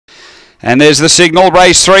And there's the signal.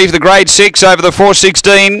 Race 3 for the grade 6 over the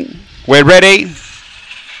 416. We're ready.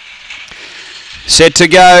 Set to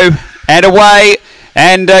go and away.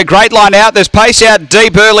 And great line out. There's pace out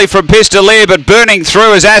deep early from Pistolier, but burning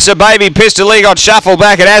through as Asa Baby. Pistolier got shuffled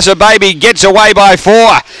back, and Asa Baby gets away by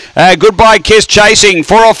 4. Goodbye Kiss chasing.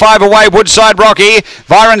 4 or 5 away, Woodside Rocky.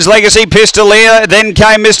 Byron's Legacy, Pistolier. Then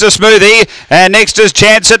came Mr. Smoothie. Next is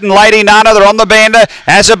Chance It and Lady Nana. They're on the bend.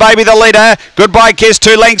 Asa Baby the leader. Goodbye Kiss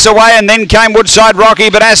 2 lengths away, and then came Woodside Rocky,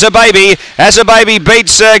 but Asa Baby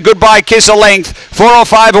beats Goodbye Kiss a length. 4 or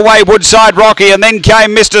 5 away, Woodside Rocky, and then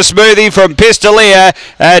came Mr. Smoothie from Pistolier.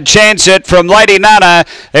 Chance It from Lady Nana.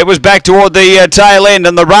 It was back toward the tail end,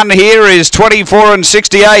 and the run here is 24 and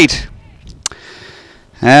 68.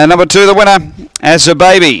 Number 2, the winner, Asa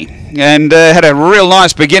Baby, and had a real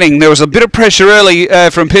nice beginning. There was a bit of pressure early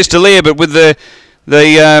from Pistolier, but with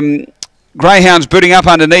the greyhounds booting up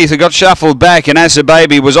underneath, it got shuffled back, and Asa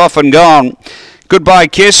Baby was off and gone. Goodbye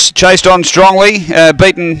Kiss chased on strongly,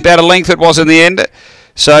 beaten about a length it was in the end.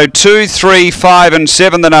 So 2, 3, 5 and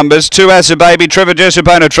 7 the numbers. 2 Asa Baby, Trevor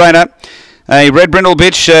Jesupona trainer. A Red Brindle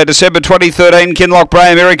Bitch, December 2013, Kinloch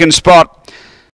Bray American Spot.